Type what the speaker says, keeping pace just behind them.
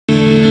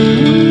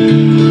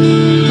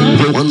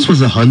Once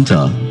was a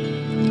hunter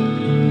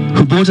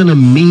who bought an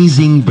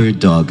amazing bird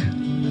dog.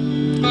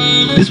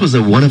 This was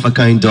a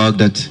one-of-a-kind dog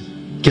that,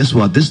 guess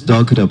what, this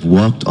dog could have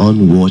walked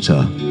on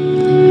water.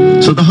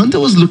 So the hunter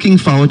was looking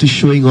forward to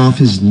showing off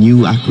his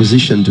new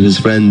acquisition to his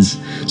friends.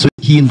 So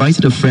he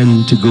invited a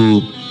friend to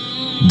go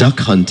duck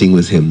hunting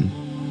with him.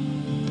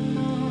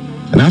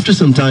 And after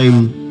some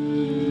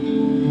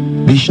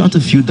time, they shot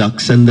a few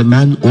ducks and the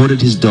man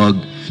ordered his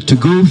dog to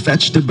go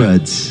fetch the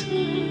birds.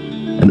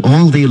 And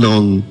all day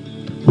long,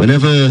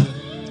 whenever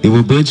there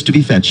were birds to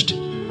be fetched,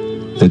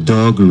 the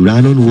dog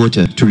ran on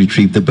water to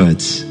retrieve the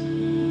birds.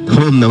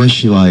 Om Namah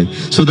Shivaya.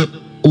 So the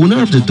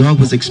owner of the dog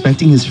was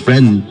expecting his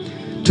friend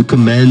to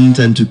comment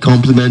and to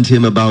compliment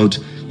him about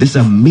this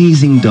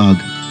amazing dog.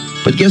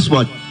 But guess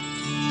what?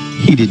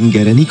 He didn't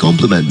get any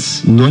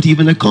compliments, not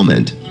even a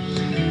comment.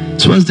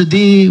 So as the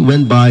day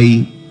went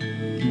by,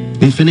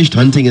 they finished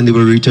hunting and they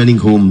were returning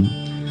home.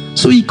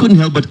 So he couldn't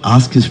help but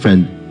ask his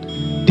friend,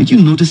 "Did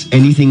you notice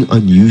anything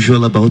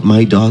unusual about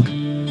my dog?"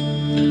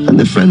 And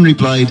the friend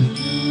replied,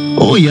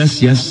 "Oh,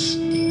 yes.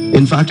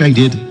 In fact, I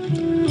did.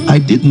 I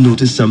did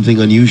notice something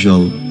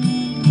unusual.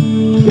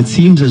 It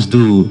seems as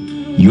though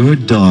your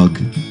dog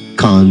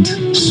can't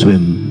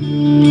swim."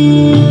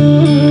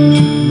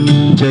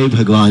 Jai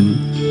Bhagwan.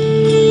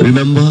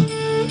 Remember,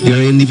 there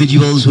are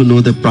individuals who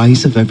know the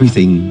price of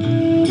everything,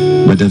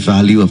 but the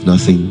value of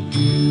nothing.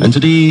 And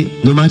today,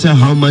 no matter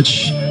how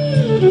much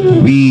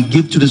we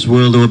give to this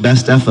world our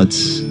best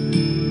efforts,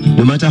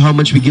 no matter how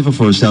much we give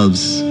of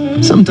ourselves,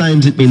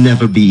 sometimes it may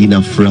never be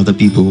enough for other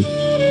people.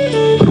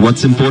 But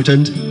what's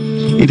important,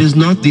 it is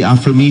not the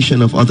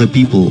affirmation of other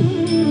people.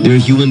 They're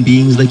human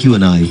beings like you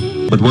and I.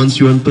 But once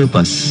you're on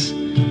purpose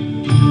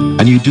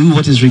and you do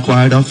what is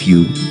required of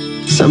you,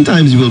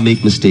 sometimes you will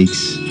make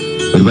mistakes.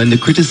 But when the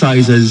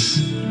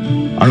criticizers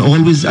are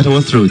always at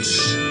our throats,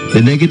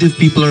 the negative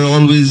people are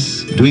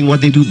always doing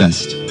what they do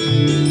best,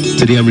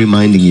 today I'm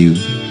reminding you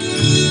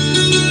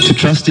to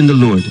trust in the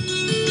Lord,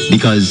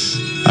 because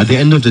at the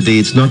end of the day,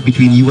 it's not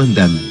between you and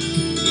them.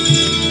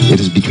 It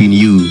is between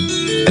you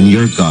and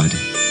your God.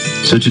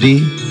 So today,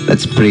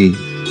 let's pray.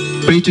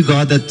 Pray to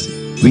God that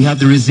we have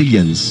the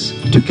resilience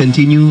to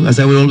continue, as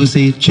I would always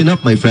say, chin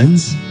up, my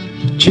friends,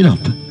 chin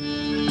up,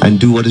 and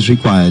do what is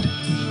required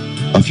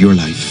of your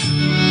life.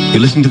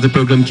 You're listening to the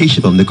program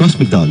KESHAVAM, the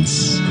Cosmic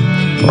Dance,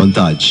 on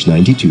Taj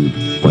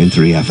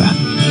 92.3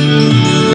 FM.